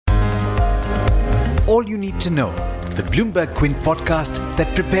all you need to know. The Bloomberg Quint podcast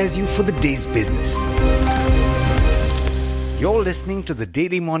that prepares you for the day's business. You're listening to the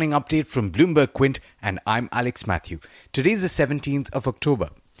Daily Morning Update from Bloomberg Quint, and I'm Alex Matthew. Today's the 17th of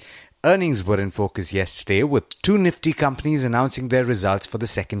October. Earnings were in focus yesterday, with two nifty companies announcing their results for the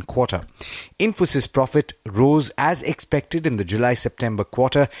second quarter. Infosys profit rose as expected in the July-September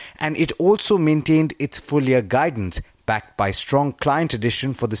quarter, and it also maintained its full-year guidance, backed by strong client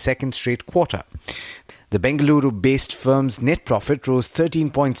addition for the second straight quarter. The Bengaluru-based firm's net profit rose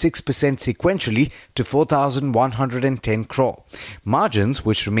 13.6% sequentially to 4,110 crore. Margins,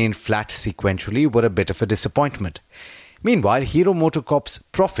 which remained flat sequentially, were a bit of a disappointment. Meanwhile, Hero MotoCorp's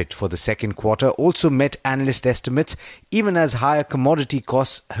profit for the second quarter also met analyst estimates, even as higher commodity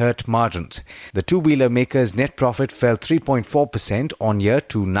costs hurt margins. The two-wheeler maker's net profit fell 3.4% on year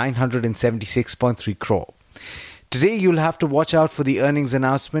to 976.3 crore. Today, you'll have to watch out for the earnings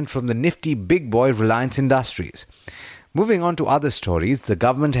announcement from the nifty big boy Reliance Industries. Moving on to other stories, the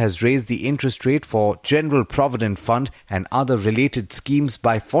government has raised the interest rate for General Provident Fund and other related schemes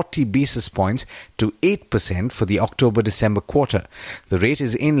by 40 basis points to 8% for the October-December quarter. The rate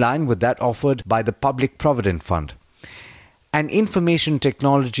is in line with that offered by the Public Provident Fund. An information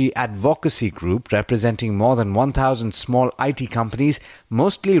technology advocacy group representing more than 1,000 small IT companies,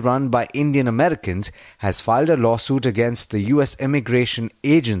 mostly run by Indian Americans, has filed a lawsuit against the U.S. Immigration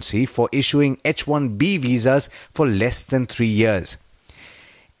Agency for issuing H-1B visas for less than 3 years.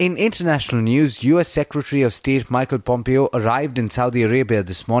 In international news, U.S. Secretary of State Michael Pompeo arrived in Saudi Arabia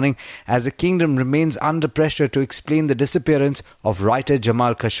this morning as the kingdom remains under pressure to explain the disappearance of writer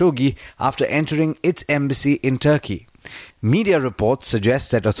Jamal Khashoggi after entering its embassy in Turkey. Media reports suggest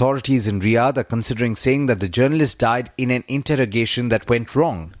that authorities in Riyadh are considering saying that the journalist died in an interrogation that went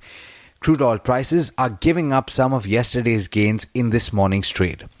wrong. Crude oil prices are giving up some of yesterday's gains in this morning's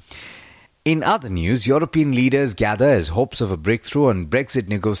trade. In other news, European leaders gather as hopes of a breakthrough on Brexit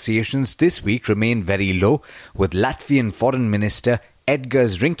negotiations this week remain very low, with Latvian Foreign Minister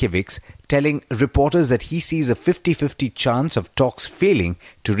Edgars Rinkēvičs telling reporters that he sees a 50-50 chance of talks failing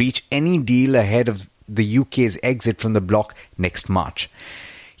to reach any deal ahead of the UK's exit from the bloc next March.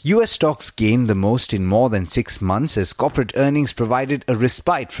 US stocks gained the most in more than 6 months as corporate earnings provided a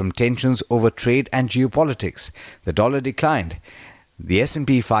respite from tensions over trade and geopolitics. The dollar declined. The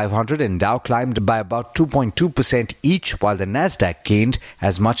S&P 500 and Dow climbed by about 2.2% each, while the Nasdaq gained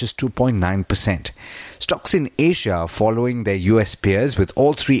as much as 2.9%. Stocks in Asia are following their US peers, with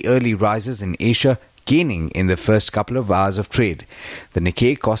all three early rises in Asia gaining in the first couple of hours of trade. The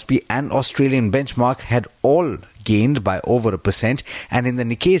Nikkei, Kospi and Australian benchmark had all gained by over 1%, and in the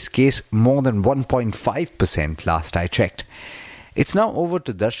Nikkei's case more than 1.5% last I checked. It's now over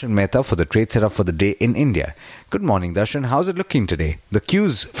to Darshan Mehta for the trade setup for the day in India. Good morning, Darshan. How's it looking today? The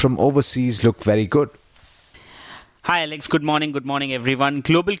cues from overseas look very good. Hi Alex, good morning everyone.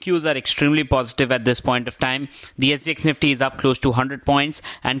 Global cues are extremely positive at this point of time. The SGX Nifty is up close to 100 points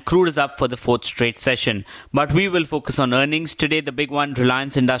and crude is up for the fourth straight session. But we will focus on earnings. Today the big one,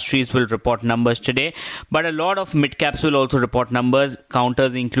 Reliance Industries, will report numbers today. But a lot of mid-caps will also report numbers,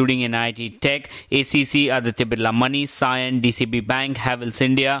 counters including NIIT Tech, ACC, Aditya Birla Money, Cyan, DCB Bank, Havells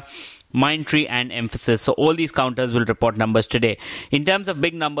India, Mindtree and Mphasis. So all these counters will report numbers today. In terms of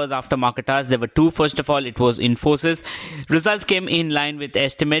big numbers after market hours, there were two. First of all, it was Infosys. Results came in line with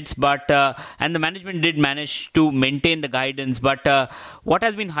estimates, but and the management did manage to maintain the guidance. But what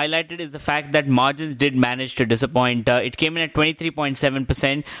has been highlighted is the fact that margins did manage to disappoint. It came in at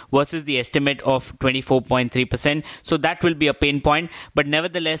 23.7% versus the estimate of 24.3%. So that will be a pain point. But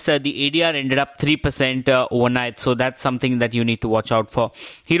nevertheless, the ADR ended up 3% overnight. So that's something that you need to watch out for.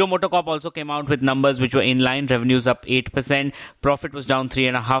 Hero MotoCorp also came out with numbers which were in line. Revenues up 8%, profit was down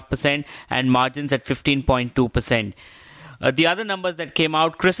 3.5%, and margins at 15.2%. The other numbers that came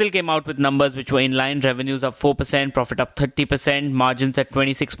out, CRISIL came out with numbers which were in line. Revenues up 4%, profit up 30%, margins at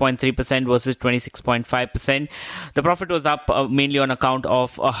 26.3% versus 26.5%. The profit was up mainly on account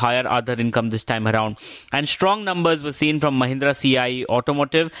of a higher other income this time around. And strong numbers were seen from Mahindra CIE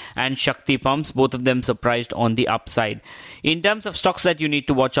Automotive and Shakti Pumps. Both of them surprised on the upside. In terms of stocks that you need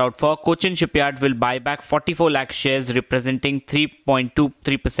to watch out for, Cochin Shipyard will buy back 44 lakh shares representing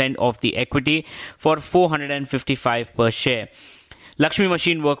 3.23% of the equity for 455 per share. Lakshmi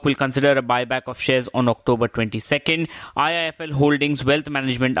Machine Work will consider a buyback of shares on October 22nd. IIFL Holdings Wealth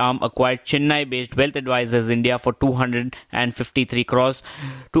Management arm acquired Chennai-based Wealth Advisors India for 253 crores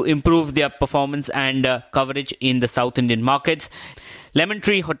to improve their performance and coverage in the South Indian markets. Lemon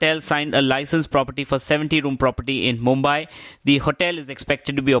Tree Hotel signed a licensed property for 70-room property in Mumbai. The hotel is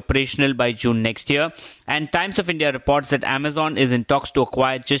expected to be operational by June next year. And Times of India reports that Amazon is in talks to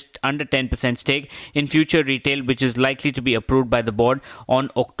acquire just under 10% stake in Future Retail, which is likely to be approved by the board on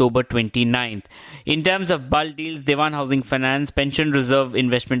October 29th. In terms of bulk deals, Dewan Housing Finance Pension Reserve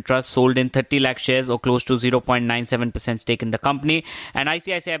Investment Trust sold in 30 lakh shares or close to 0.97% stake in the company, and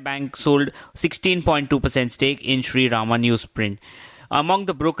ICICI Bank sold 16.2% stake in Sri Rama Newsprint. Among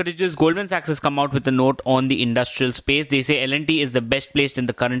the brokerages, Goldman Sachs has come out with a note on the industrial space. They say L&T is the best placed in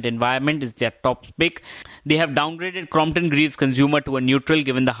the current environment, is their top pick. They have downgraded Crompton Greaves Consumer to a neutral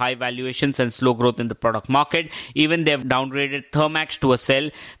given the high valuations and slow growth in the product market. Even they have downgraded Thermax to a sell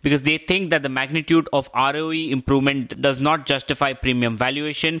because they think that the magnitude of ROE improvement does not justify premium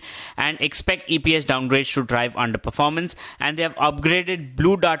valuation and expect EPS downgrades to drive underperformance. And they have upgraded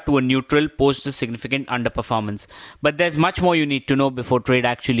Blue Dart to a neutral post a significant underperformance. But there's much more you need to know before trade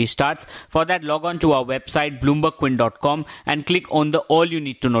actually starts. For that, log on to our website bloombergquint.com and click on the All You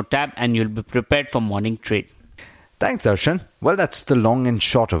Need to Know tab and you'll be prepared for morning trade. Thanks, Darshan. Well, that's the long and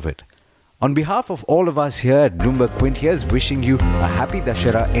short of it. On behalf of all of us here at Bloomberg Quint, here's wishing you a happy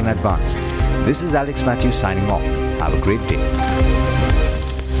Dashera in advance. This is Alex Matthews signing off. Have a great day.